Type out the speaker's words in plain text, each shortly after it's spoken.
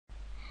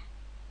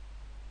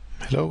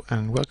Hello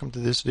and welcome to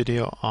this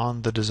video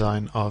on the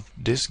design of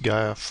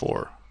Disgaea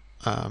 4.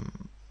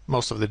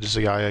 Most of the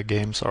Disgaea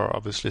games are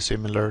obviously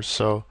similar,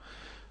 so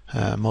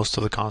most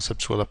of the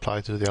concepts will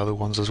apply to the other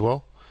ones as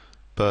well.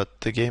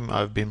 But the game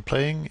I've been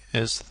playing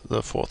is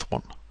the fourth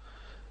one.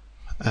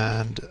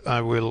 And I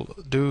will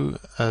do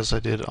as I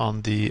did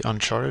on the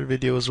Uncharted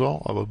video as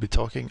well. I will be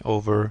talking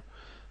over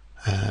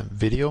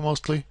video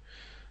mostly.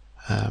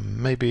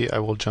 Maybe I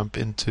will jump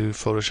into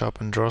Photoshop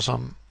and draw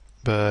some,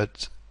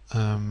 but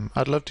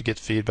I'd love to get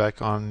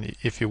feedback on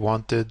if you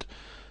wanted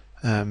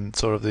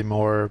sort of the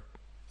more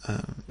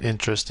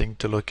interesting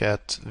to look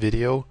at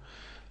video,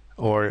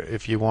 or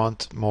if you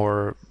want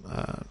more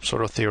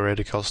sort of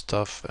theoretical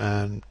stuff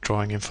and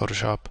drawing in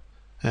Photoshop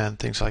and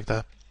things like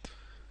that.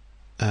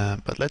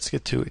 But let's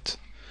get to it.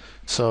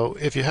 So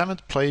if you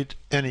haven't played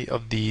any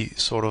of the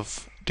sort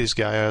of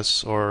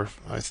Disgaeas or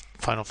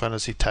Final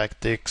Fantasy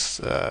Tactics,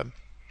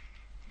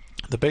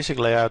 the basic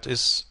layout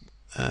is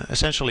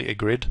essentially a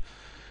grid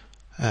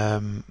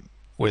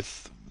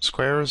with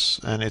squares,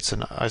 and it's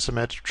an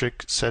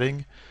isometric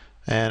setting,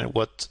 and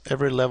what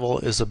every level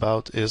is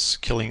about is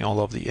killing all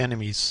of the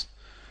enemies.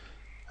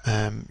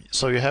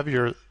 So you have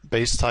your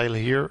base tile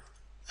here,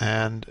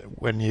 and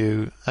when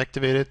you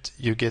activate it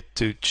you get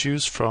to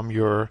choose from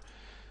your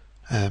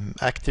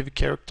active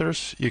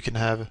characters. You can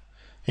have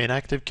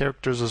inactive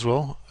characters as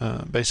well,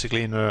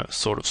 basically in a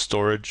sort of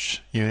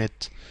storage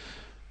unit,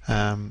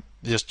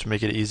 just to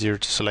make it easier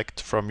to select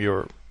from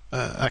your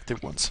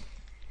active ones.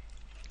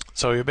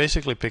 So you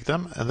basically pick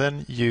them, and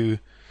then you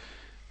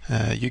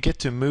get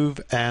to move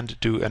and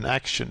do an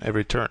action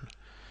every turn.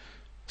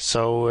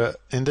 So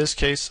in this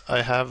case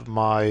I have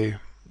my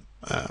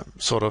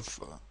sort of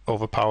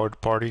overpowered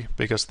party,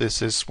 because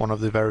this is one of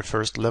the very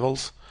first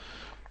levels.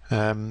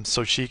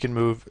 So she can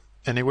move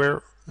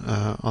anywhere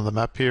on the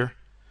map here,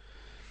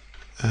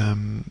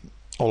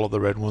 all of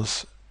the red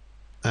ones.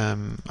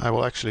 I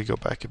will actually go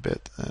back a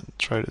bit and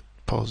try to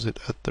pause it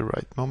at the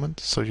right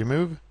moment. So you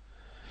move,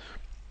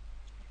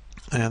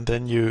 and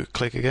then you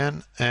click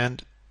again,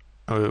 and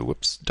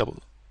whoops,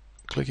 double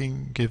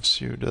clicking gives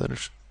you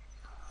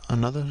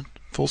another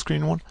full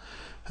screen one.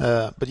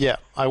 But yeah,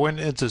 I went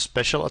into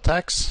special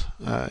attacks.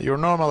 Your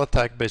normal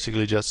attack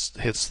basically just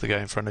hits the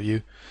guy in front of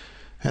you,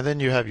 and then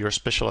you have your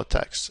special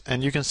attacks,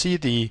 and you can see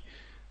the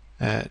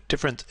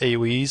different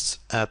AoEs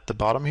at the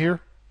bottom here.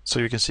 So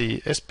you can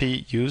see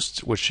SP used,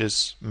 which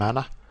is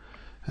mana,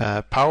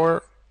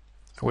 power,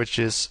 which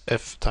is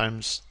F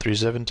times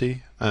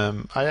 370.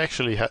 I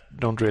actually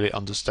don't really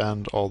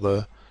understand all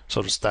the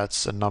sort of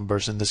stats and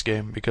numbers in this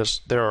game,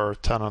 because there are a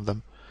ton of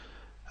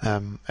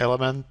them.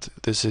 Element,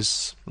 this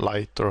is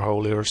light or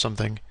holy or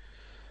something.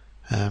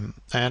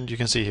 And you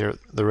can see here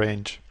the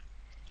range.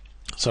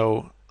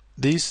 So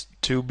these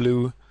two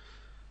blue,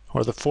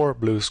 or the 4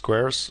 blue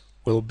squares,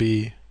 will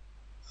be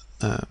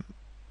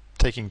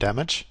taking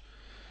damage.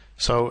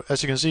 So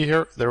as you can see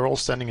here, they're all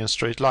standing in a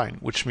straight line,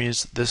 which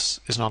means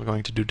this is not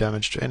going to do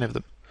damage to any of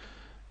them.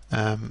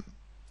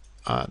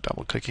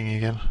 Double clicking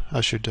again. I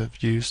should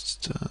have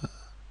used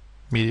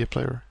Media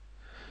Player.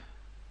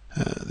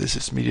 This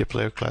is Media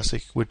Player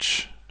Classic,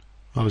 which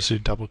obviously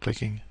double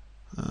clicking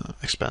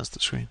expands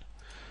the screen.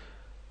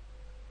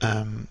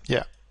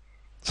 Yeah.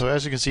 So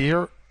as you can see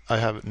here, I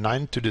have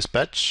 9 to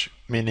dispatch,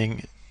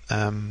 meaning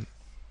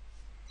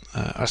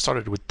I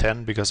started with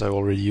 10 because I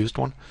already used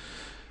one.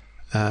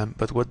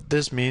 But what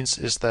this means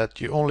is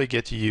that you only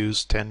get to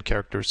use 10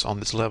 characters on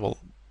this level.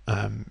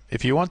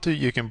 If you want to,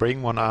 you can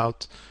bring one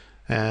out,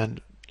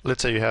 and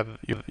let's say you have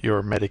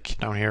your medic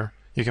down here.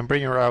 You can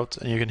bring her out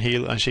and you can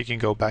heal, and she can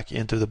go back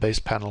into the base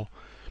panel.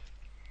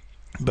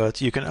 But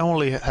you can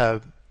only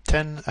have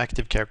 10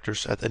 active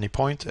characters at any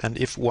point, and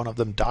if one of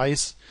them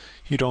dies,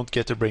 you don't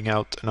get to bring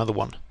out another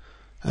one.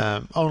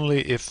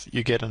 Only if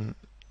you get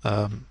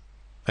a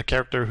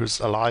character who's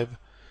alive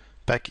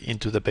back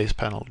into the base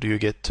panel do you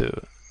get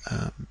to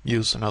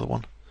use another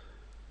one.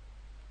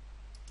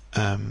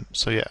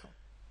 So yeah,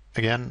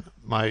 again,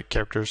 my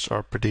characters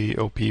are pretty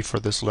OP for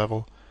this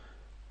level.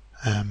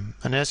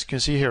 And as you can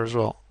see here as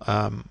well,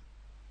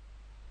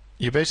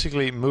 you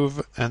basically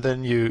move and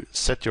then you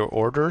set your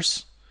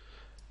orders.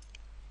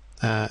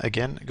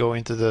 Again, go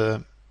into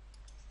the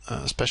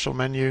special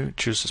menu,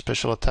 choose a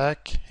special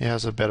attack. He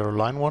has a better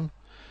line one.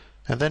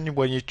 And then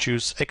when you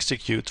choose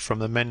execute from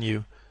the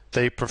menu,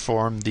 they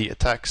perform the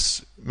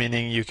attacks,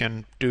 meaning you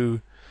can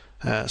do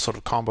sort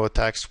of combo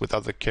attacks with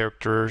other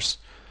characters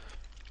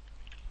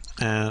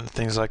and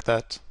things like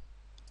that.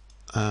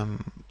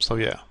 So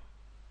yeah,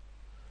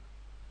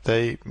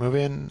 they move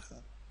in,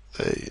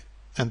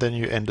 and then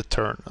you end a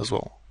turn as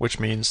well, which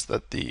means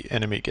that the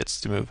enemy gets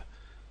to move.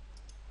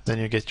 Then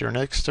you get your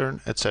next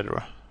turn,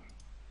 etc.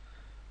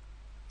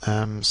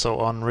 So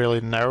on really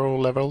narrow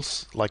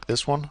levels like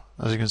this one,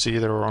 as you can see,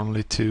 there are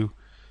only 2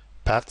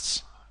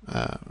 paths,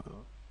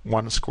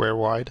 1 square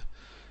wide.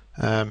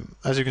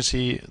 As you can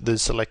see, the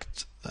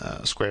select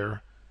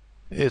square,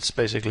 it's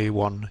basically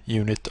 1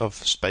 unit of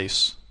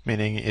space,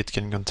 meaning it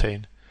can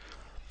contain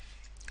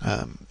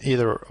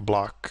either a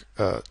block,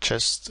 a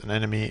chest, an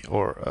enemy,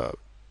 or a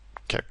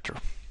character.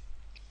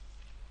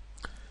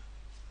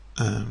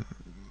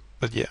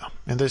 But yeah,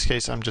 in this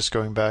case I'm just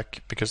going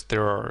back because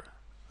there are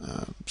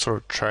sort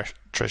of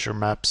treasure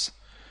maps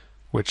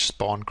which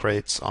spawn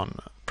crates on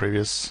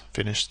previous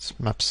finished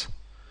maps.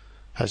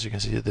 As you can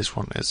see, this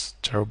one is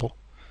terrible.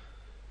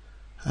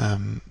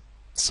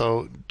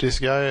 So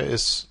Disgaea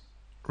is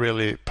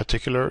really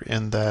particular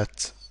in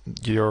that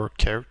your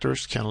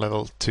characters can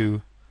level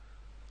to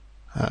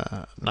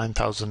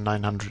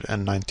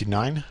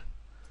 9,999,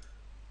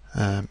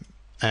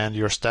 and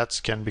your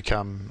stats can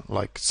become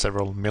like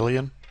several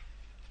million,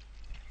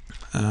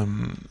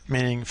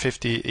 meaning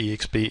 50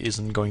 EXP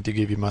isn't going to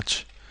give you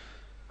much.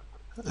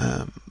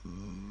 I'm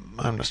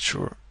not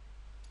sure.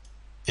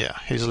 Yeah,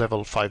 he's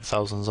level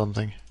 5,000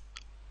 something.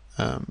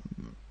 But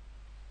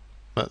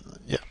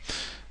yeah,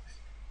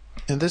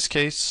 in this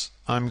case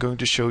I'm going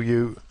to show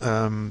you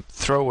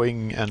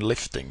throwing and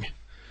lifting,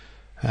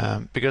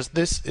 because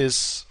this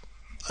is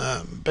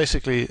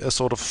basically a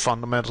sort of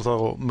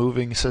fundamental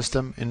moving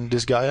system in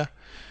Disgaea.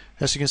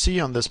 As you can see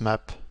on this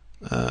map,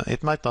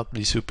 it might not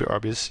be super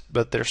obvious,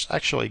 but there's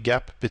actually a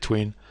gap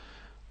between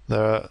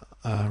the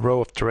row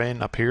of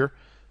terrain up here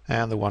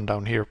and the one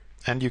down here.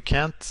 And you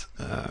can't,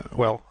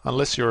 well,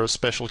 unless you're a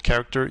special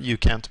character, you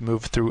can't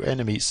move through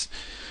enemies,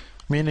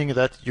 meaning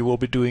that you will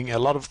be doing a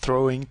lot of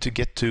throwing to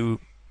get to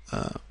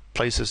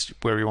places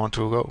where you want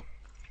to go.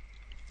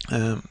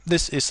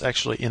 This is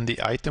actually in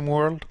the item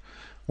world,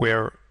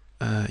 where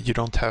you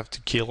don't have to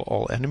kill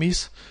all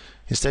enemies.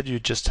 Instead, you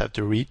just have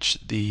to reach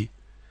the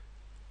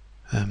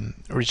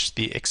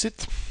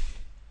exit.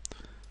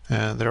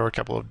 There are a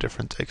couple of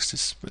different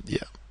exits, but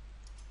yeah.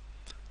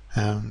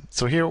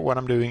 So here what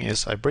I'm doing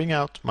is I bring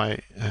out my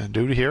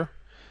dude here,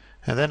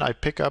 and then I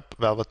pick up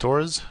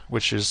Valvatores,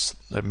 which is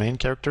the main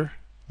character.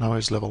 Now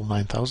he's level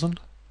 9,000.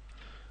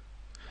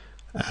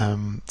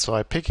 So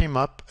I pick him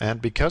up, and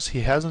because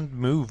he hasn't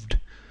moved,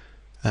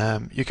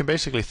 you can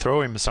basically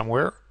throw him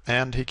somewhere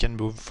and he can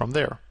move from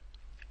there.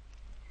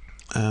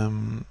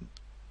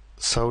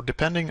 So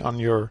depending on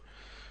your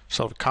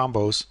sort of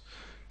combos,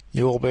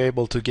 you will be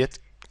able to get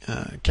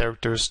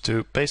characters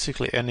to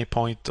basically any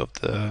point of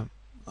the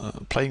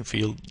playing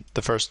field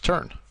the first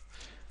turn,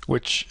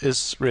 which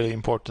is really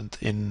important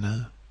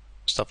in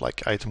stuff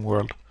like item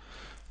world.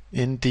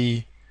 In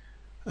the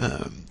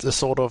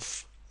sort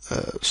of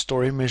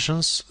story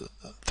missions,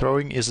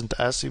 throwing isn't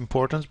as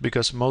important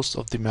because most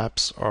of the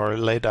maps are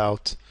laid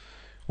out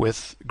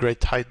with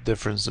great height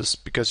differences,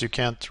 because you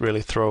can't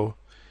really throw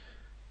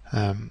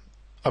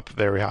up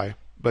very high,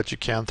 but you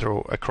can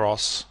throw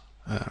across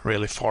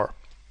really far.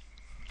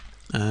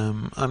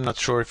 I'm not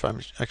sure if I'm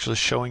actually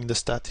showing the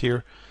stat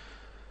here,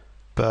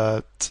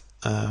 but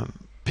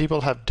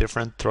people have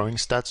different throwing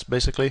stats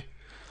basically.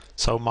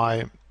 So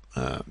my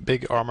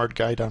big armored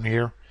guy down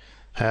here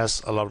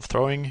has a lot of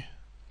throwing.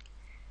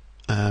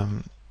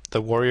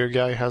 The warrior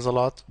guy has a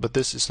lot, but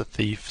this is a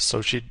thief,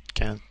 so she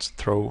can't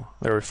throw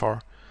very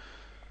far.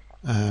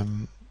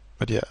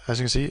 But yeah, as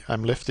you can see,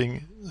 I'm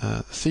lifting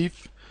the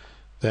thief,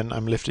 then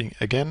I'm lifting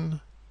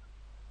again,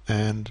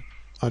 and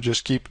I'll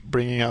just keep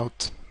bringing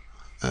out.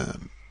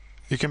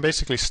 You can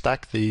basically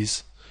stack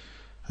these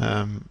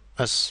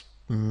as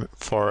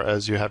far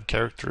as you have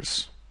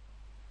characters,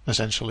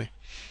 essentially.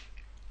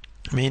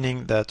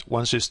 Meaning that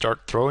once you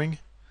start throwing,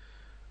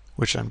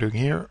 which I'm doing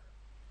here,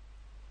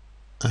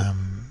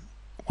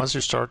 once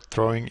you start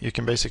throwing, you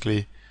can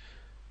basically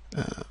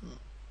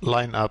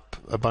line up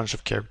a bunch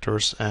of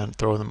characters and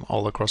throw them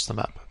all across the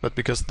map. But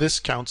because this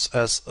counts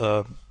as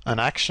an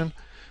action,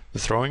 the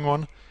throwing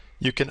one,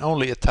 you can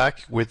only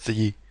attack with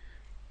the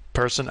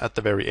person at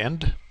the very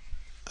end,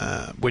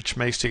 which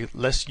makes it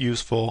less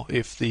useful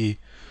if the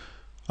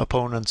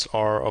opponents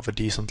are of a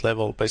decent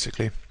level,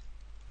 basically.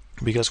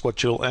 Because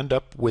what you'll end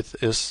up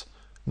with is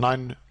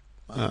nine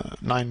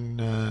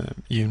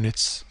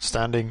units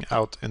standing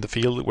out in the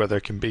field where they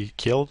can be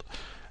killed,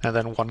 and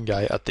then one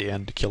guy at the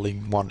end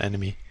killing one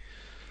enemy,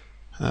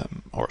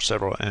 or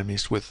several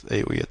enemies with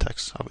AoE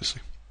attacks,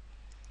 obviously.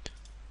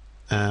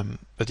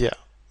 But yeah,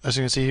 as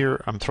you can see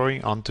here, I'm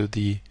throwing onto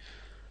the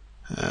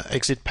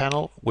exit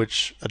panel,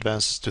 which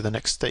advances to the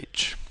next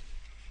stage.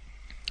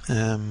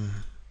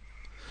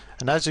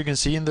 And as you can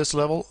see in this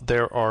level,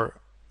 there are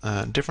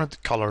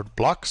different colored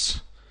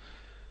blocks.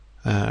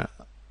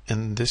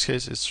 In this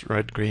case it's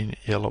red, green,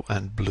 yellow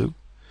and blue.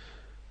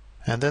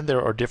 And then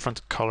there are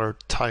different colored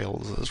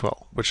tiles as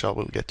well, which I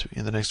will get to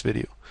in the next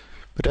video.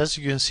 But as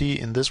you can see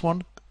in this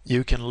one,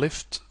 you can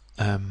lift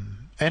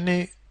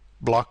any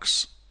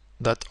blocks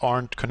that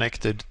aren't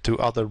connected to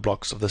other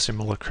blocks of the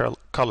similar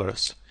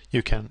colors.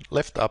 You can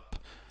lift up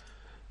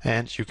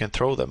and you can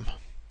throw them.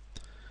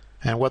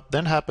 And what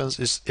then happens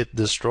is it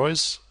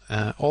destroys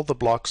all the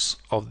blocks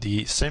of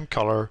the same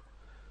color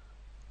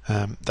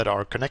that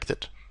are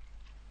connected.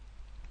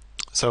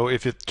 So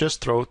if you just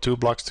throw two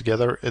blocks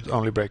together, it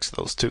only breaks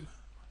those two.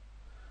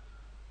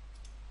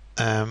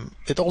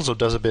 It also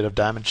does a bit of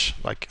damage,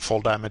 like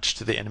fall damage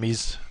to the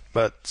enemies,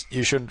 but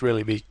you shouldn't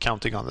really be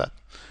counting on that.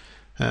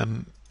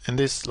 In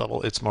this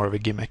level it's more of a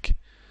gimmick.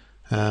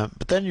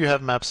 But then you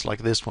have maps like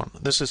this one.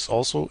 This is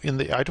also in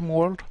the item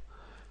world,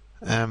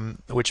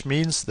 which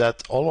means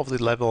that all of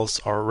the levels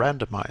are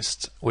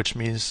randomized, which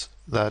means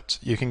that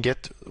you can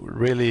get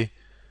really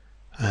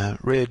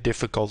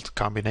difficult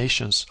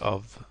combinations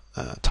of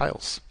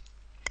tiles.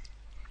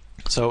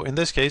 So in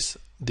this case,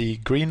 the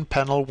green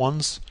panel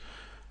ones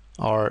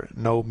are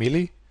no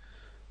melee.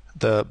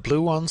 The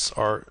blue ones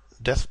are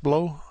death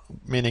blow,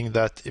 meaning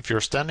that if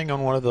you're standing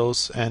on one of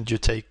those and you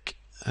take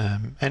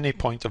any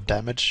point of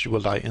damage, you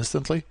will die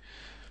instantly.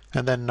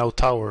 And then no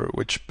tower,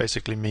 which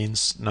basically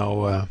means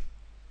no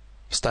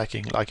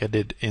stacking, like I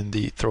did in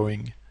the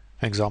throwing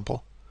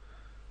example.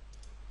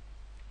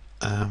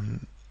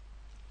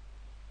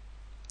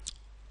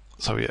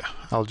 So yeah,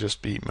 I'll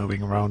just be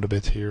moving around a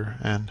bit here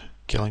and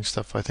killing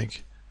stuff, I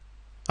think.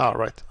 Ah,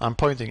 right. I'm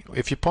pointing.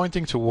 If you're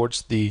pointing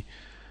towards the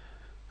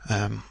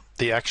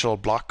actual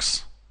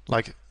blocks,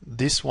 like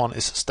this one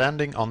is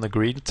standing on the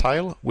green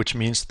tile, which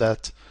means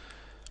that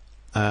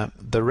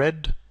the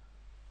red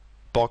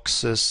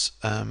box's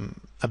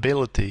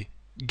ability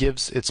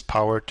gives its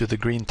power to the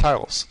green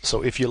tiles.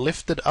 So if you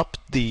lifted up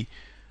the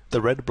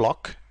red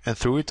block and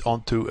threw it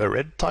onto a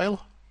red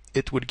tile,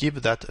 it would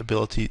give that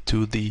ability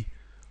to the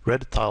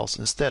red tiles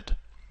instead.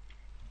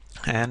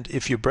 And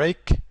if you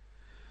break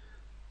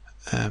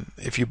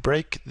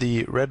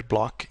the red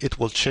block, it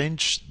will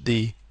change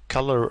the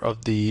color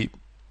of the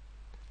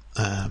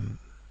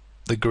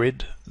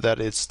grid that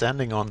it's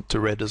standing on to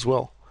red as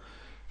well,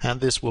 and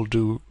this will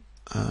do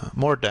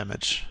more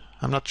damage.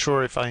 I'm not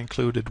sure if I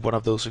included one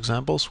of those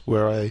examples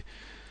where I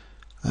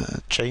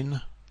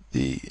chain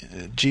the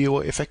geo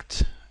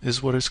effect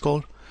is what it's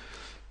called.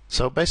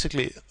 So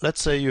basically,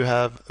 let's say you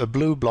have a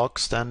blue block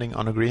standing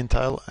on a green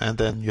tile, and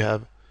then you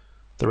have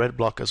the red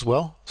block as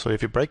well. So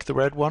if you break the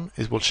red one,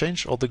 it will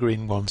change all the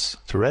green ones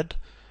to red,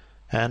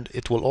 and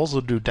it will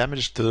also do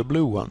damage to the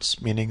blue ones,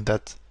 meaning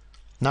that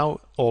now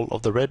all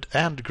of the red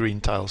and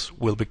green tiles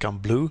will become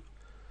blue.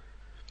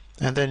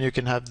 And then you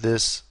can have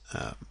this,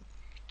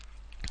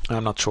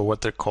 I'm not sure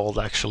what they're called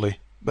actually,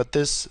 but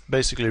this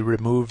basically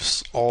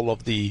removes all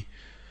of the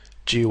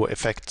geo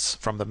effects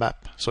from the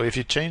map. So if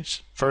you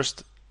change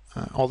first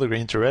all the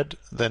green to red,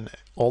 then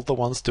all the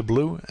ones to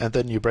blue, and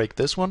then you break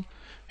this one,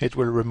 it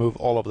will remove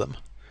all of them.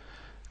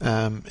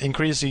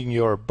 Increasing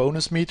your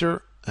bonus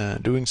meter,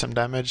 doing some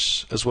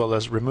damage, as well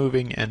as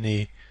removing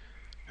any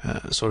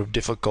sort of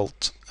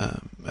difficult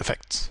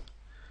effects.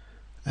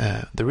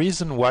 The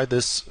reason why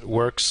this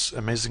works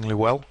amazingly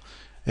well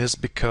is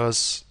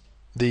because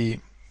the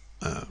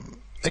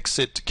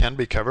exit can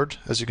be covered,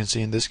 as you can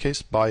see in this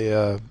case, by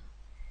a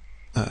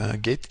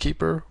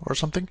gatekeeper or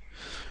something,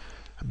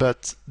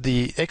 but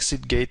the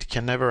exit gate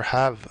can never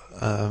have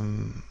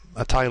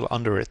a tile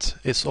under it.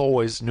 It's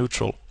always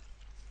neutral,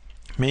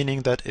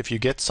 meaning that if you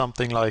get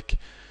something like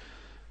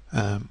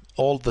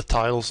all the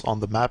tiles on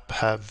the map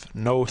have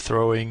no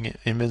throwing,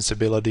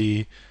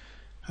 invincibility,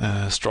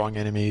 strong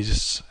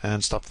enemies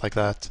and stuff like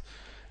that,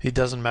 it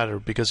doesn't matter,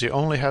 because you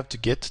only have to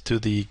get to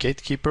the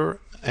gatekeeper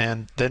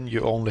and then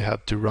you only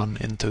have to run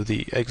into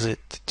the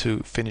exit to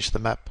finish the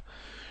map.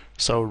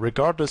 So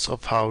regardless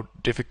of how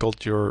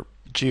difficult your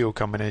geo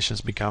combinations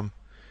become,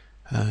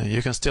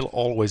 you can still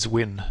always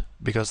win,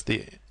 because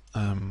the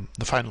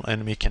final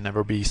enemy can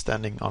never be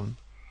standing on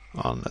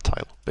a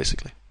tile,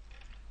 basically.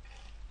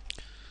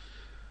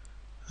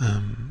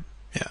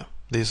 Yeah,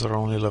 these are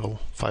only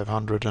level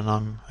 500 and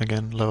I'm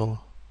again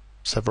level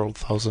several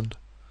thousand.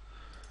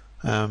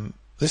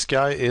 This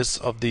guy is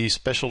of the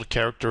special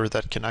character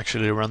that can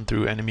actually run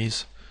through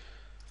enemies.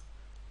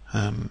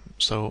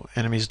 So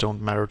enemies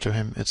don't matter to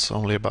him, it's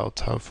only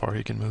about how far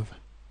he can move.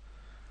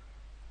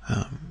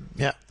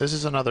 Yeah, this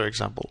is another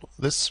example.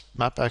 This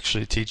map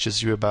actually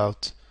teaches you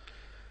about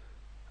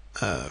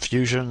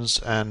fusions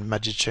and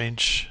magic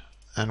change,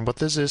 and what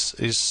this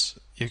is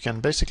you can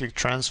basically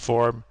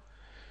transform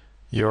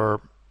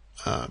your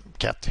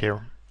cat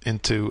here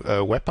into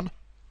a weapon.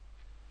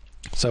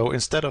 So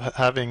instead of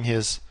having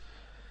his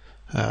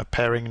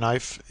paring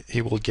knife,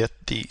 he will get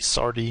the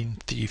sardine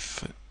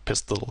thief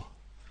pistol.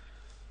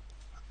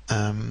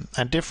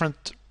 And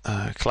different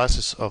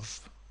classes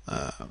of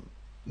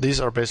these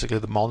are basically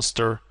the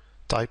monster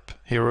type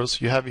heroes.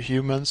 You have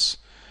humans,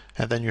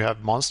 and then you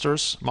have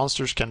monsters.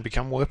 Monsters can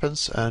become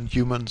weapons, and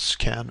humans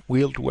can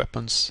wield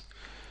weapons.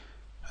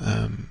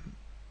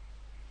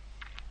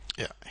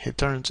 Yeah, he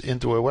turns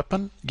into a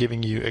weapon,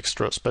 giving you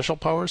extra special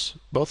powers,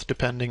 both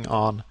depending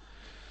on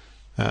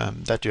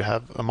that you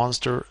have a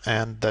monster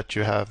and that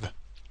you have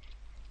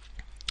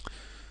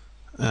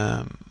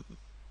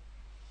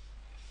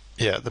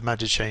yeah, the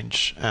magic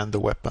change and the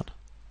weapon.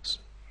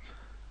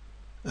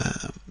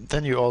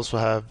 Then you also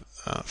have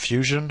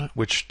fusion,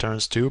 which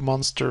turns two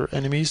monster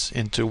enemies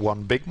into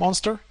one big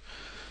monster.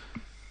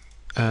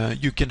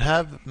 You can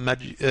have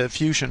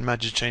fusion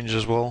magic change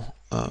as well.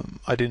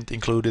 I didn't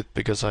include it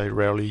because I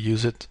rarely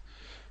use it.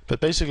 But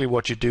basically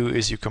what you do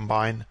is you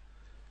combine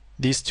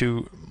these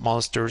two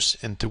monsters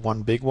into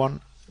one big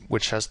one,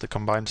 which has the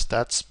combined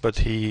stats, but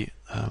he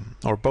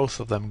or both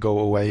of them go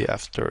away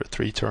after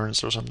 3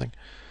 turns or something.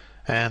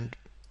 And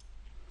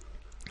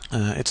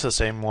it's the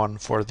same one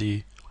for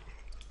the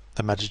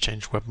magic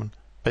change weapon.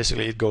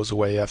 basically it goes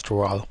away after a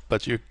while.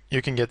 But you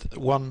can get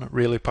one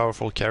really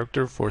powerful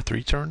character for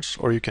 3 turns,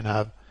 or you can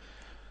have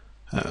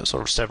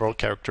sort of several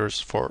characters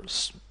for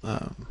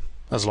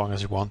as long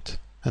as you want.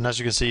 And as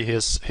you can see,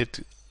 his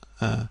hit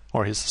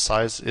or his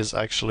size is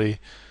actually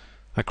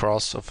a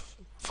cross of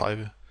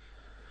 5.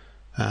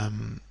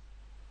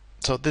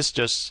 So this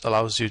just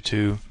allows you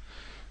to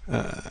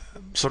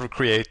sort of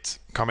create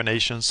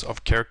combinations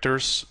of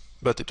characters,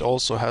 but it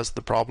also has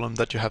the problem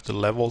that you have to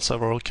level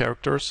several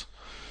characters.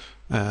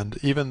 And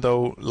even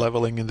though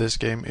leveling in this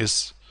game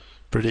is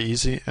pretty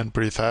easy and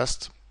pretty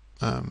fast,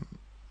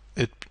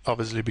 it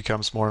obviously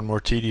becomes more and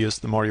more tedious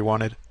the more you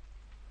want it.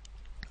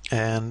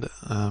 And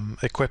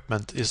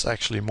equipment is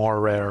actually more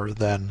rare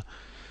than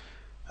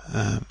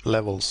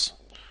levels,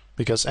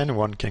 because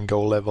anyone can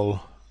go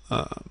level.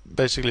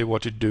 Basically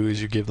what you do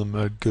is you give them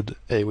a good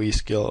AoE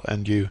skill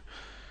and you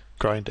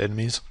grind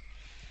enemies,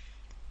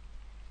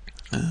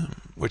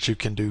 which you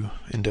can do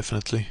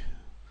indefinitely.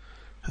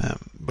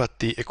 But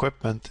the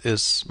equipment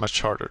is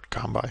much harder to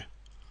come by.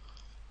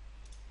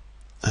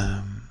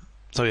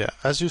 So yeah,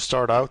 as you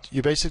start out,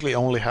 you basically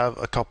only have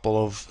a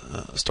couple of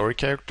story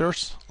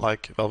characters,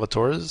 like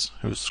Velvatores,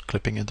 who's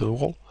clipping into the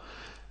wall,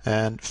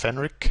 and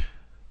Fenric,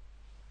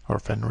 or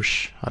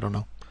Fenrish, I don't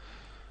know.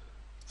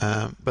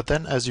 But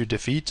then as you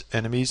defeat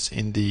enemies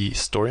in the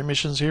story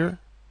missions here,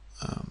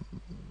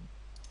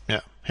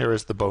 yeah, here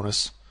is the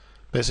bonus.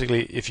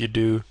 Basically, if you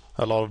do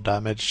a lot of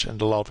damage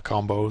and a lot of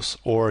combos,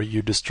 or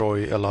you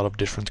destroy a lot of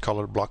different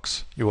colored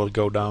blocks, you will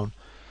go down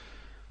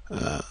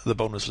the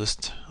bonus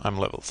list. I'm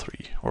level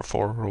 3 or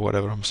 4 or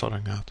whatever I'm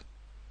starting out.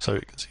 So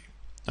you can see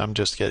I'm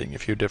just getting a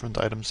few different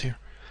items here.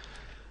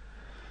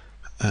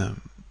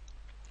 And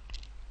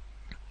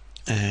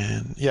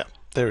yeah,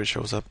 there it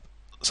shows up.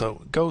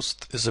 So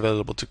Ghost is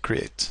available to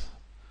create.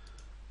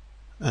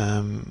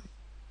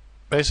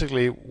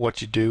 Basically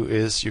what you do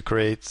is you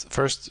create,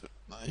 first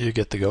you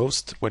get the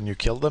ghost when you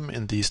kill them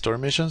in the story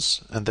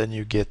missions, and then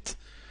you get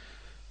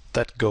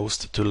that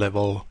ghost to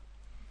level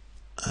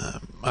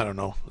I don't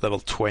know, level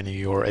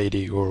 20 or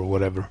 80 or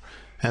whatever,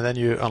 and then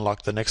you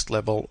unlock the next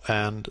level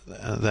and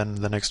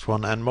then the next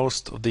one. And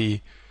most of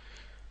the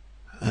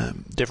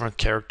different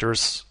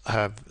characters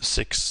have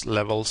 6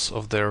 levels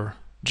of their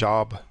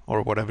job,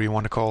 or whatever you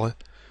want to call it.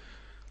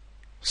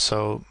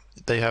 So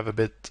they have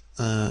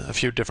a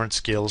few different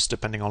skills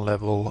depending on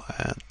level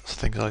and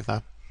things like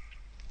that.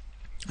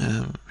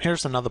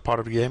 Here's another part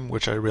of the game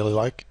which I really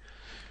like,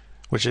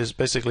 which is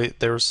basically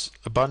there's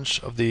a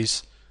bunch of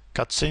these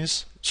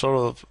cutscenes, sort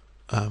of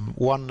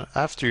one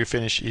after you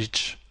finish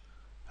each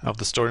of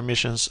the story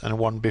missions and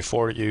one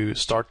before you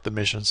start the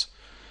missions,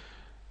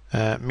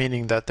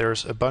 meaning that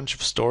there's a bunch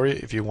of story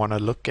if you want to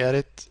look at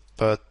it,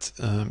 but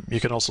you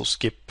can also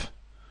skip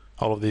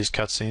all of these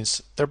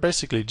cutscenes. They're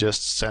basically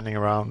just standing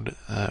around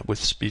with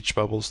speech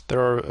bubbles. There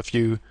are a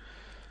few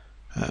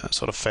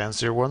sort of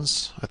fancier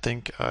ones. I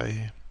think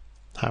I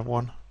have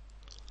one,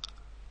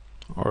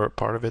 or a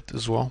part of it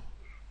as well.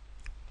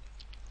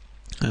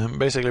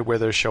 Basically where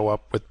they show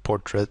up with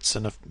portraits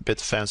and a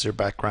bit fancier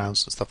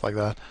backgrounds and stuff like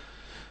that.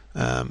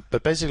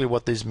 But basically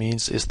what this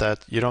means is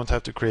that you don't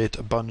have to create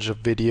a bunch of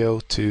video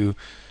to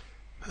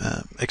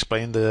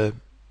explain the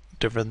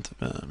different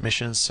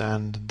missions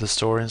and the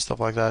story and stuff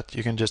like that.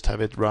 You can just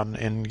have it run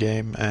in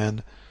game,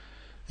 and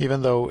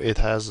even though it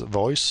has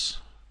voice,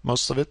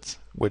 most of it,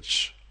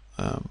 which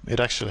it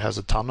actually has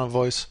a ton of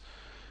voice,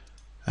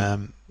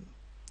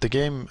 the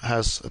game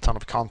has a ton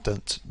of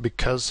content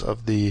because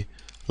of the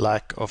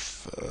lack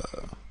of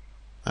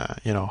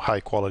high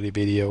quality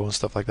video and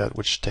stuff like that,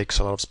 which takes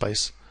a lot of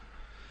space.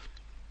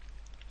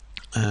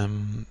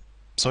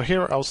 So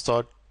here I'll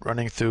start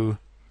running through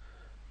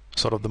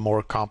sort of the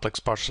more complex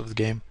parts of the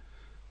game.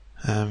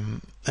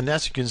 And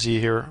as you can see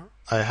here,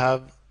 I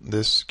have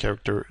this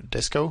character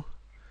Disgaea,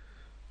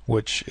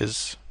 which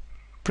is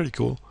pretty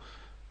cool.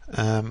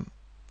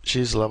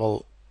 She's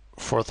level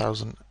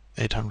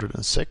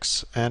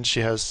 4806, and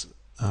she has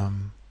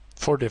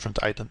 4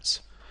 different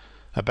items.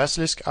 A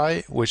basilisk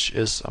eye, which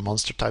is a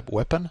monster type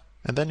weapon,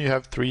 and then you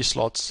have 3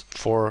 slots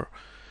for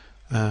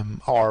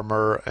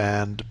armor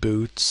and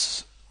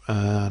boots,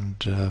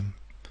 and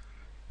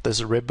there's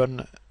a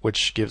ribbon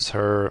which gives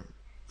her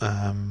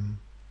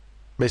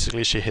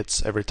basically she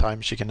hits every time,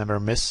 she can never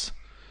miss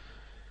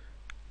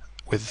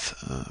with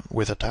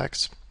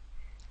attacks.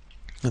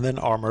 And then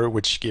armor,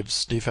 which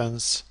gives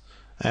defense,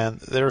 and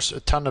there's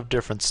a ton of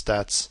different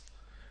stats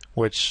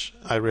which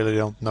I really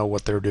don't know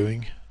what they're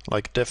doing.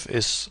 Like def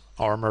is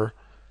armor,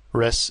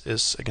 res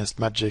is against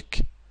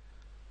magic,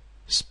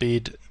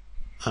 speed,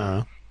 I don't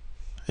know,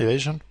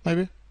 evasion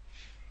maybe.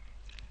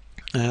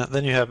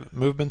 Then you have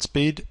movement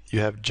speed, you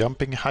have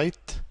jumping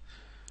height,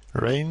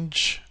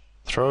 range,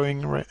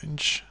 throwing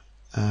range,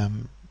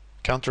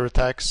 counter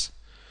attacks,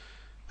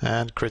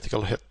 and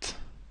critical hit.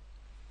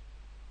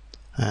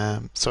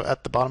 So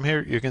at the bottom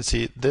here you can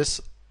see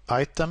this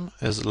item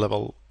is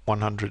level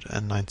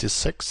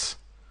 196.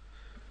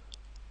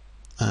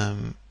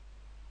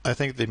 I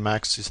think the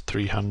max is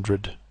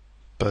 300,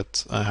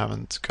 but I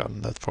haven't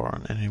gotten that far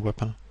on any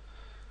weapon.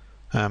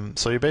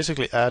 So you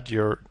basically add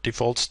your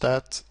default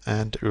stat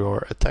and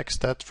your attack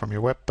stat from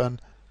your weapon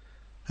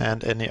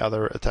and any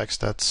other attack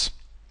stats.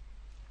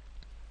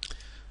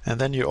 And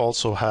then you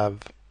also have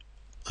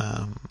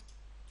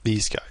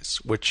these guys,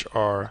 which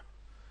are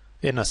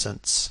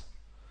innocents.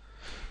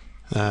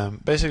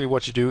 Basically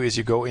what you do is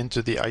you go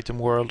into the item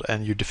world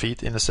and you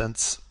defeat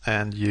innocents,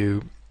 and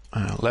you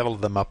level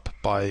them up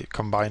by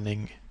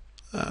combining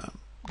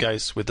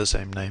guys with the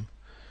same name.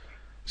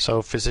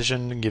 So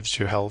physician gives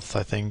you health,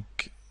 I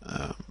think.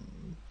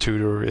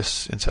 Tutor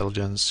is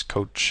intelligence,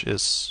 coach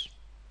is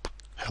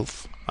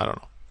health, I don't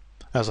know.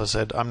 As I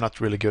said, I'm not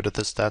really good at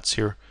the stats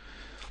here.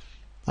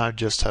 I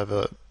just have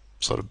a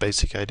sort of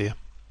basic idea.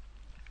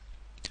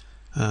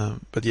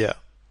 But yeah,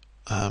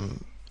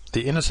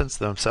 the innocents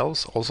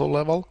themselves also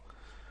level.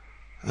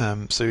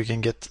 So you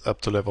can get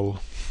up to level,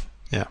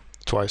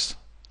 twice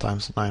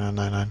times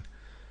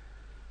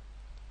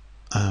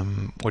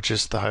 9999, which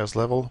is the highest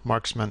level.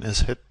 Marksman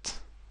is hit.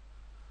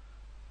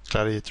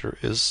 Gladiator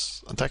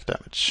is attack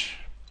damage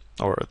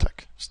or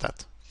attack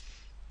stat.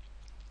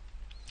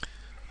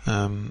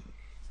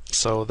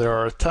 So there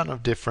are a ton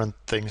of different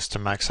things to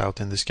max out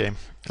in this game.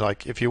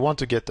 Like if you want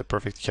to get the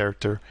perfect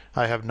character,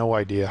 I have no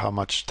idea how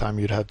much time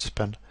you'd have to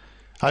spend.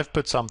 I've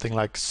put something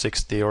like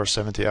 60 or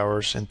 70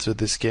 hours into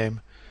this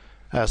game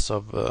as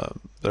of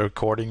the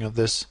recording of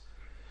this.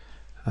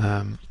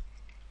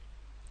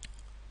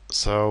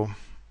 So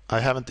I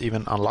haven't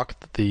even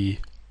unlocked the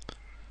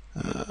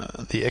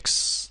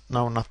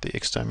not the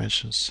X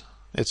dimensions.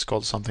 It's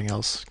called something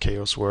else,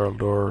 Chaos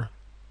World, or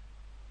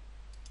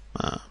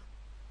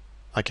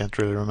I can't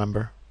really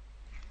remember.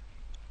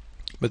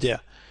 But yeah,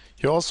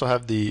 you also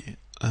have the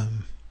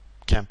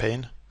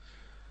campaign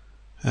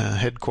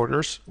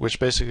headquarters, which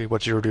basically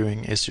what you're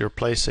doing is you're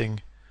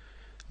placing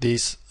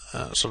these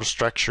sort of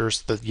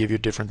structures that give you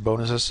different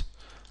bonuses.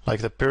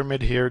 Like the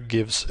pyramid here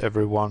gives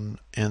everyone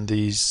in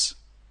these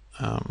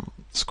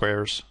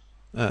squares,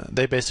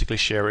 they basically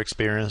share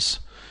experience,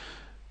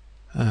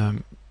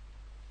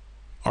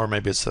 or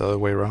maybe it's the other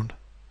way around.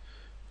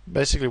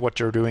 Basically what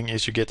you're doing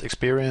is you get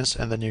experience,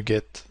 and then you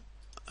get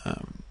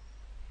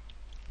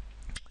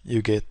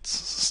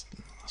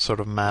sort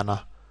of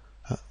mana.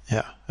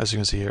 As you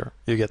can see here,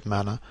 you get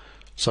mana.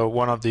 So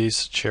one of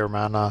these share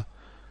mana,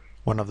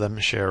 one of them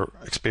share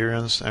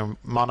experience, and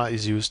mana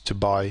is used to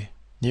buy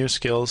new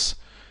skills.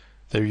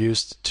 They're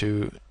used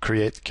to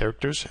create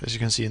characters, as you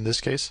can see in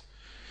this case.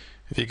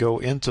 If you go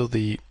into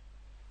the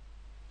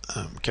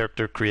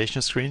character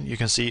creation screen, you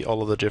can see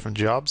all of the different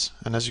jobs,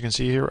 and as you can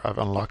see here, I've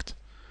unlocked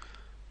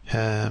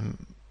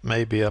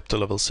maybe up to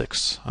level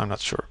 6, I'm not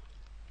sure.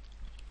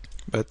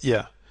 But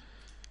yeah,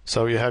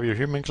 so you have your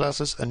human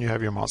classes and you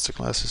have your monster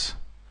classes.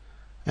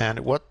 And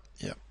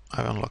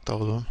I've unlocked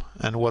all of them.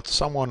 And what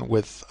someone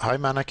with high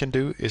mana can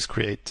do is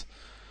create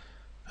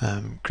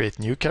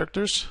new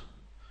characters.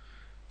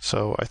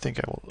 So I think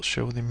I will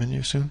show the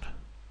menu soon.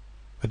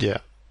 But yeah,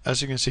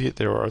 as you can see,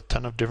 there are a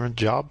ton of different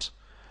jobs,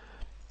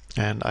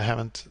 and I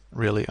haven't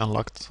really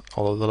unlocked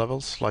all of the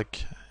levels.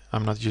 Like,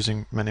 I'm not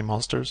using many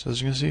monsters,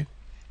 as you can see.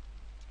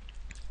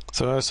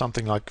 So there's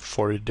something like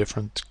 40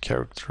 different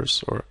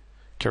characters or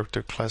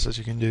character classes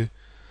you can do.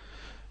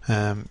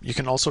 You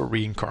can also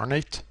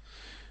reincarnate,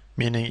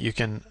 meaning you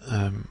can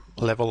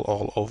level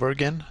all over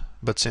again,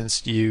 but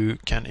since you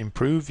can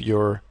improve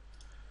your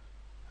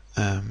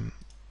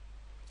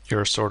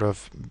sort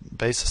of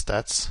base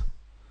stats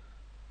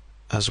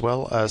as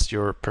well as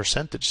your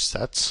percentage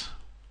stats,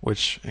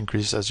 which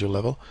increase as you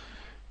level,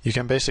 you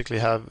can basically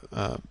have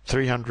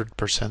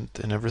 300%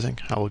 in everything.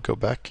 I will go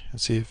back and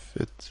see if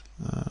it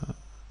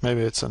maybe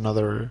it's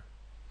another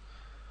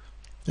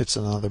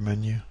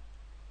menu.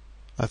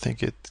 I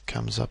think it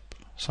comes up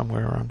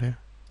somewhere around here.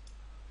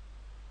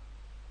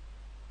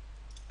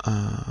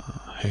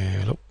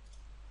 Hello.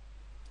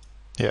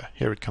 Yeah,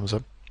 here it comes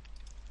up.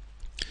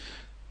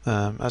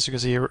 As you can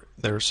see here,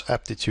 there's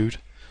aptitude,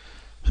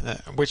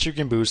 which you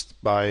can boost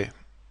by,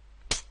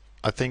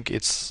 I think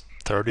it's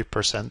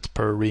 30%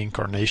 per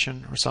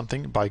reincarnation or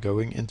something, by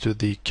going into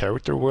the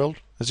character world,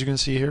 as you can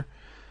see here.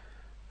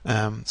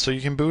 So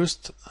you can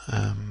boost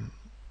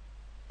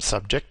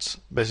subjects,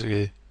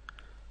 basically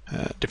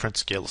different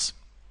skills.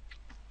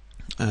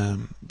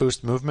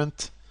 Boost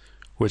movement,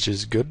 which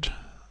is good.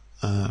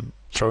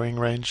 Throwing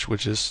range,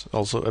 which is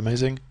also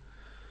amazing.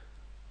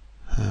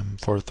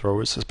 For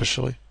throwers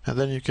especially. And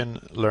then you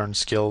can learn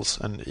skills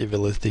and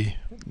ability.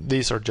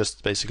 These are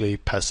just basically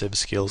passive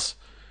skills.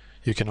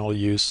 You can only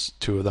use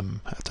 2 of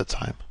them at a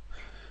time.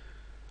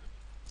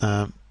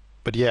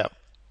 But yeah,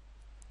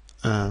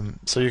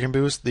 so you can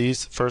boost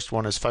these. First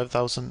one is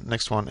 5,000,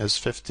 next one is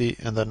 50,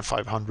 and then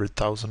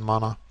 500,000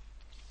 mana.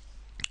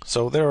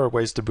 So there are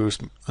ways to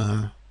boost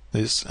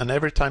this, and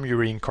every time you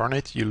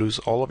reincarnate, you lose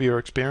all of your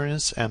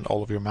experience and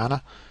all of your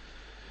mana,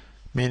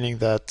 meaning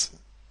that,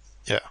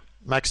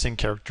 maxing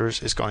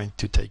characters is going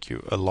to take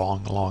you a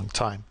long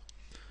time.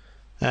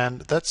 And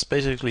that's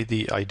basically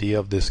the idea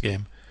of this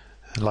game.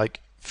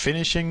 Like,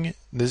 finishing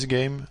this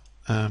game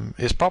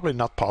is probably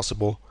not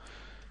possible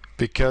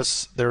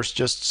because there's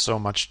just so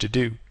much to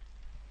do.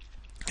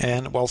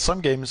 And while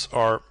some games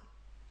are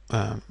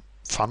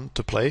fun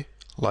to play,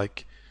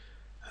 like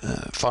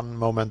fun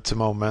moment to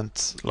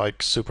moment,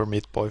 like Super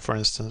Meat Boy, for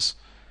instance,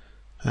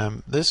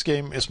 this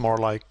game is more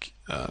like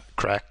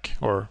Crack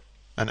or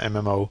an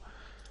MMO.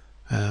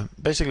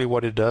 Basically,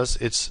 what it does,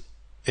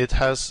 it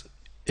has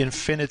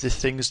infinity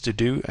things to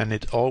do, and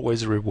it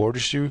always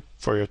rewards you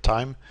for your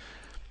time.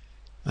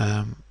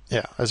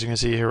 Yeah, as you can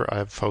see here, I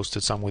have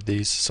posted some with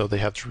these, so they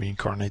have to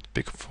reincarnate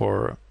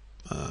before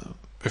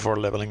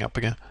leveling up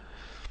again.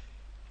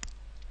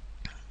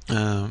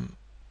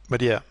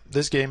 But yeah,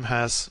 this game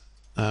has,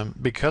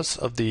 because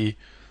of the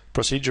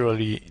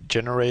procedurally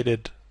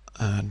generated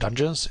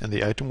dungeons in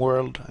the item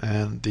world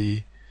and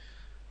the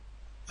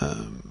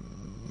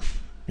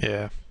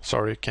yeah,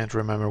 sorry, can't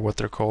remember what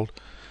they're called,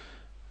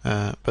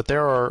 but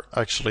there are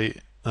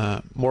actually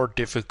more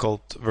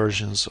difficult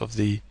versions of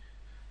the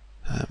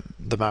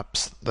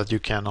maps that you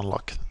can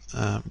unlock,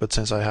 but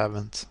since I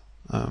haven't,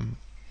 I'm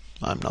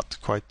not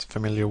quite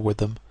familiar with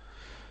them.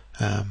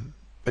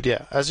 But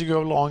yeah, as you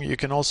go along, you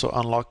can also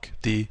unlock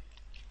the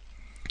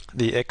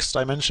X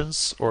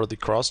dimensions, or the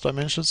cross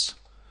dimensions,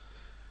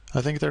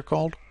 I think they're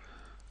called,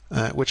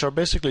 which are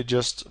basically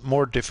just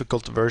more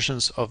difficult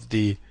versions of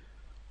the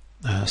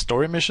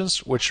story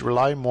missions, which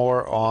rely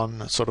more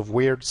on sort of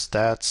weird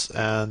stats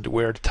and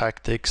weird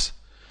tactics.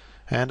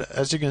 And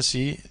as you can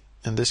see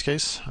in this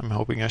case, I'm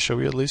hoping I show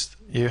you at least,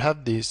 you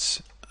have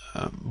these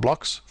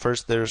blocks.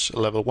 First there's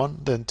level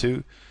 1, then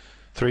 2,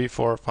 3,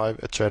 4, 5,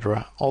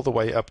 etc., all the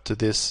way up to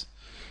this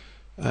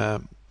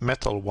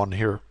metal one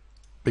here.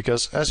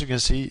 Because as you can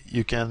see,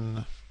 you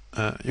can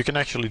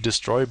actually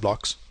destroy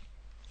blocks,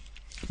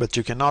 but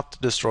you cannot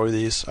destroy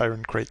these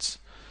iron crates.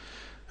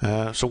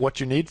 So what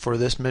you need for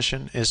this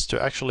mission is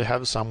to actually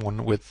have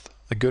someone with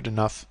a good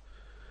enough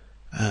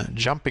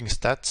jumping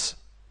stats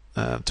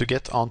to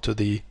get onto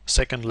the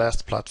second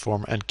last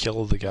platform and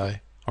kill the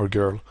guy or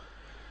girl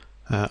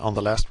on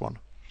the last one.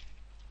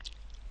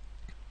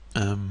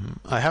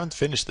 I haven't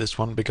finished this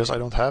one because I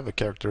don't have a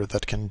character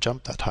that can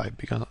jump that high,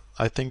 because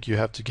I think you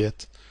have to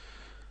get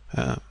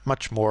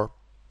much more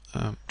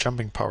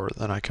jumping power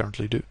than I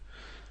currently do,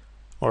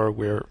 or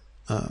wear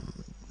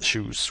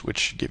shoes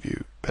which give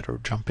you better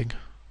jumping.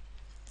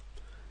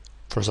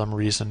 For some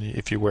reason,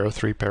 if you wear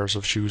 3 pairs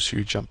of shoes,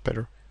 you jump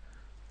better.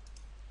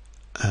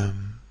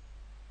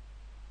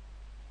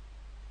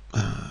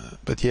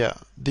 But yeah,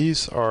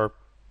 these are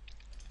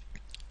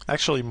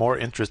actually more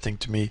interesting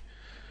to me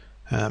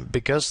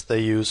because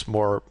they use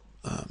more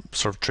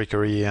sort of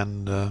trickery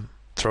and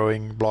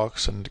throwing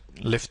blocks and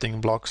lifting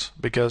blocks,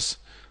 because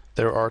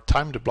there are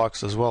timed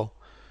blocks as well.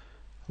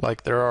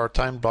 Like, there are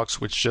timed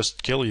blocks which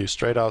just kill you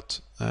straight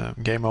out,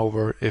 game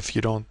over, if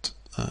you don't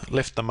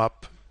lift them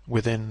up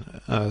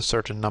within a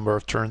certain number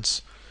of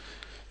turns,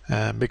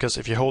 because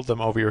if you hold them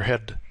over your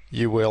head,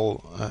 you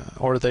will,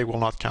 or they will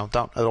not count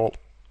down at all.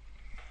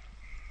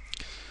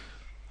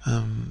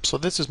 So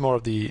this is more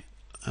of the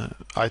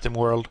item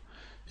world.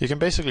 You can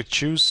basically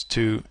choose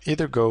to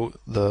either go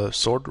the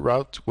sword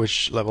route,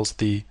 which levels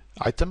the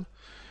item,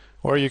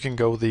 or you can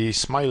go the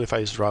smiley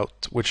face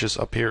route, which is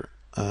up here,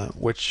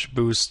 which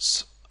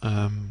boosts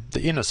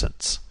the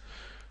innocence.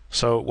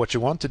 So what you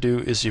want to do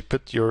is you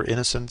put your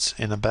innocence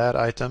in a bad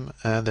item,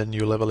 and then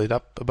you level it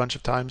up a bunch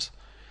of times,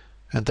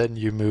 and then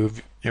you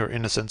move your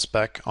innocence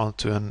back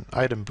onto an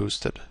item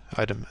boosted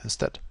item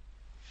instead.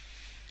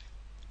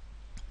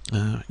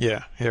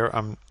 Yeah, here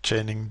I'm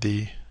changing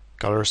the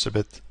colors a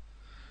bit.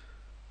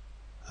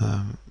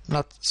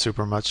 Not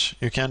super much.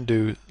 You can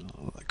do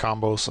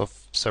combos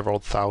of several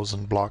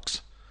thousand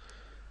blocks.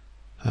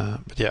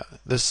 But yeah,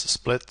 this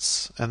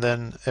splits, and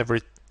then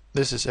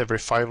this is every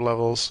 5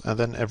 levels, and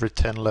then every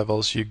 10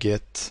 levels you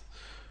get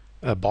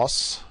a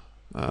boss.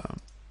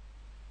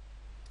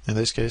 In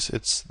this case,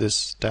 it's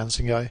this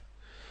dancing guy.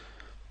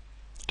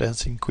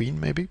 Dancing queen,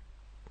 maybe?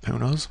 Who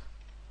knows?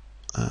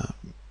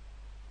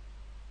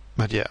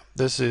 But yeah,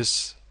 this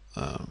is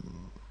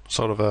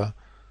sort of a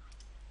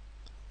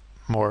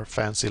more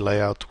fancy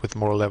layout with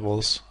more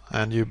levels,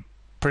 and you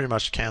pretty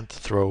much can't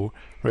throw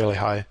really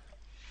high.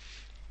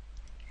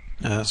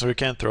 So you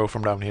can't throw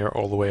from down here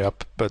all the way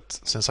up, but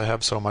since I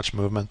have so much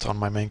movement on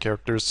my main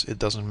characters, it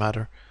doesn't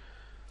matter.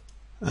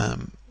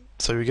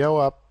 So you go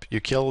up, you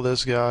kill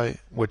this guy,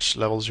 which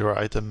levels your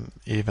item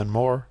even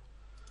more,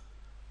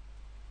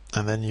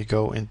 and then you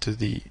go into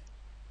the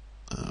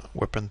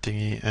weapon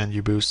thingy and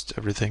you boost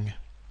everything.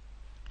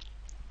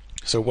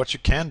 So what you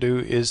can do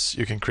is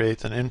you can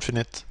create an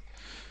infinite,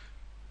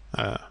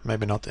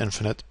 maybe not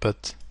infinite,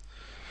 but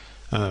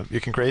you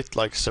can create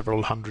like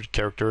several hundred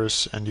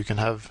characters, and you can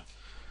have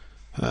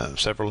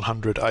several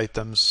hundred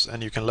items,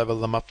 and you can level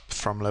them up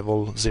from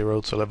level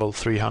 0 to level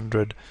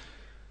 300.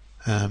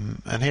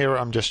 And here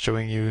I'm just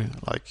showing you,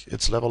 like,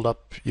 it's leveled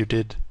up. You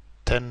did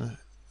 10,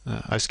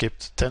 I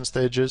skipped 10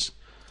 stages,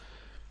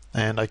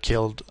 and I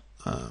killed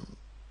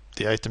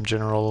the item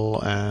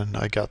general, and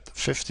I got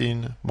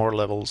 15 more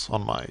levels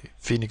on my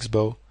Phoenix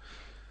bow.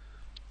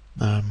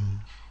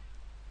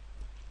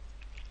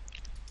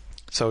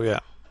 So yeah,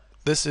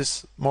 this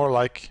is more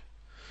like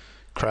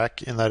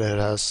crack in that it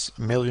has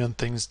a million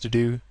things to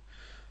do.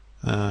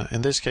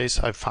 In this case,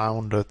 I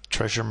found a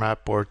treasure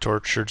map or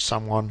tortured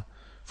someone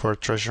for a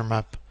treasure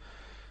map,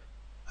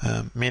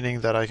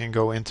 meaning that I can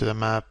go into the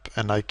map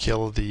and I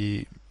kill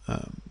the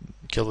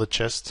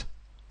chest,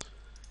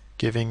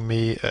 giving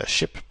me a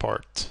ship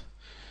part.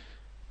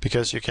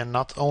 Because you can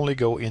not only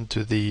go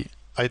into the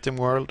item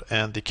world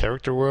and the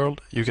character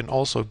world, you can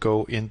also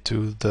go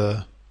into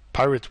the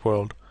pirate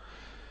world.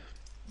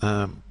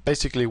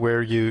 Basically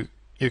where you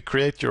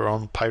create your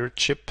own pirate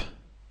ship,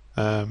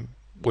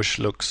 which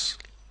looks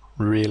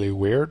really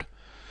weird.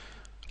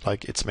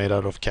 Like it's made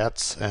out of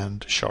cats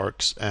and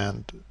sharks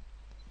and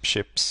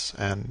ships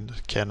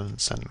and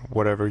cannons and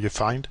whatever you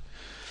find.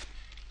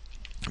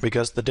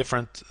 Because the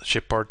different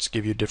ship parts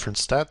give you different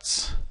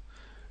stats.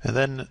 And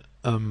then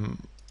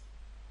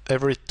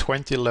every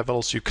 20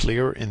 levels you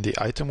clear in the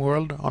item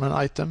world on an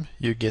item,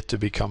 you get to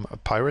become a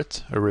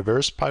pirate, a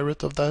reverse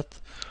pirate of that.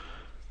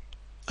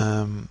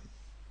 Oh,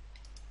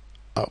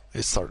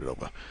 it started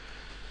over.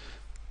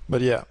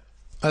 But yeah,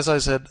 as I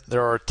said,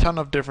 there are a ton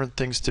of different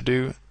things to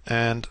do,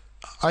 and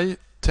I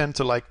tend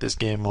to like this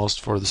game most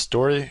for the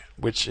story,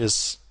 which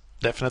is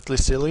definitely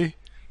silly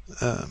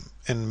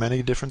in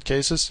many different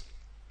cases.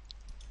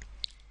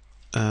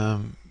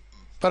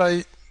 But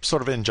I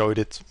sort of enjoyed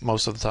it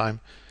most of the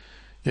time.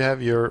 You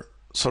have your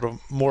sort of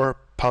more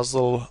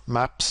puzzle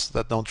maps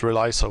that don't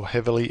rely so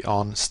heavily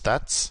on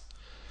stats,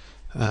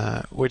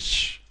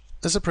 which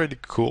is a pretty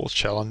cool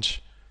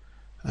challenge.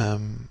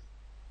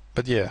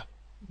 But yeah,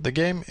 the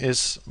game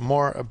is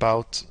more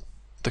about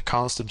the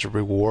constant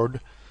reward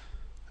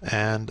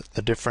and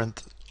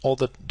all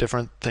the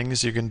different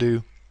things you can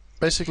do.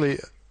 Basically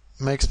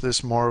makes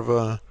this more of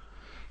a,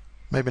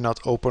 maybe not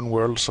open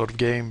world sort of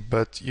game,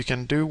 but you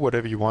can do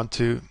whatever you want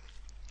to.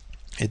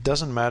 It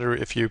doesn't matter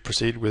if you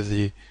proceed with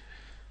the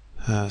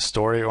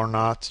story or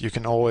not. You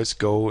can always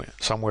go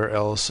somewhere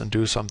else and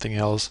do something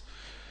else.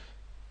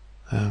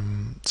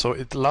 So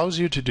it allows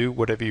you to do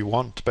whatever you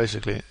want,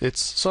 basically.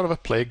 It's sort of a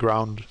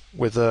playground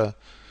with a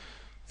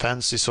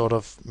fancy sort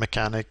of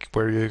mechanic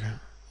where you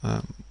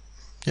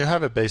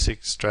have a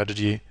basic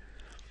strategy,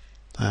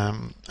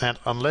 and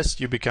unless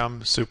you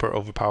become super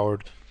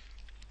overpowered,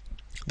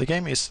 the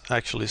game is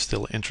actually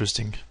still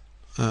interesting.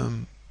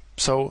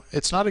 So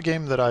it's not a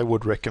game that I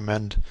would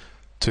recommend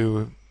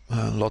to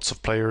lots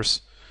of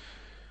players.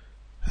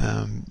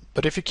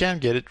 But if you can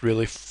get it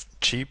really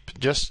cheap,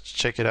 just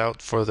check it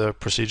out for the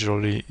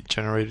procedurally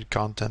generated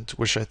content,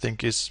 which I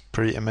think is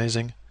pretty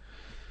amazing.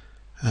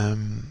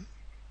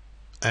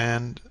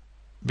 And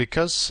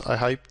because I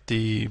hyped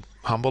the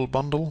Humble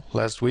Bundle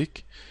last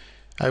week,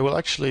 I will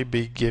actually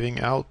be giving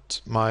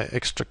out my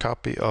extra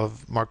copy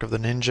of Mark of the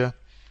Ninja.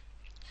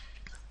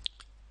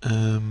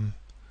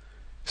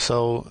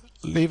 So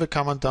leave a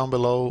comment down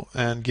below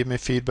and give me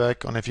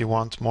feedback on if you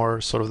want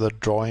more sort of the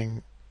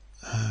drawing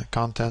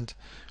content,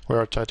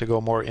 where I try to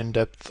go more in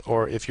depth,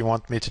 or if you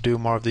want me to do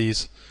more of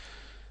these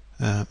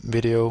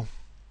video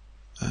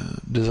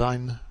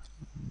design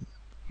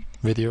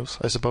videos,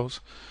 I suppose.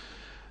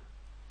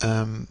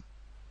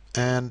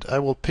 And I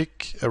will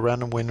pick a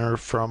random winner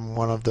from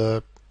one of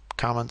the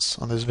comments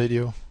on this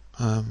video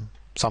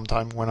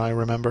sometime when I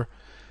remember.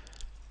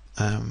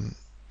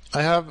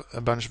 I have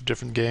a bunch of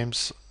different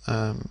games,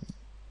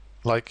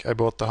 like I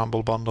bought the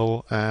Humble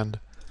Bundle, and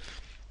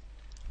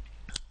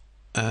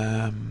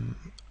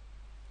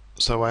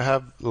so I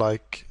have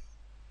like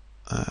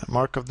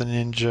Mark of the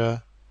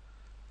Ninja.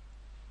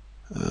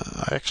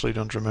 I actually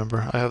don't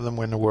remember. I have them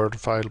in a Word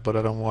file, but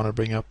I don't want to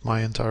bring up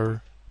my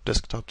entire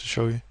desktop to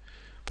show you.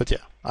 But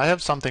yeah, I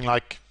have something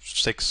like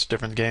 6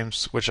 different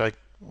games, which I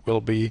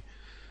will be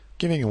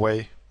giving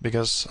away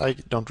because I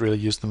don't really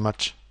use them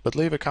much. But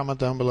leave a comment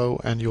down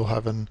below and you'll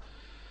have an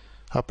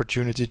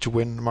opportunity to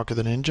win Mark of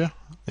the Ninja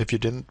if you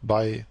didn't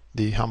buy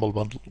the Humble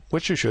Bundle,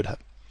 which you should have.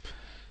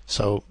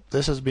 So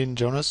this has been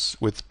Jonas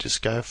with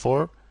Disgaea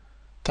 4.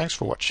 Thanks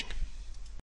for watching.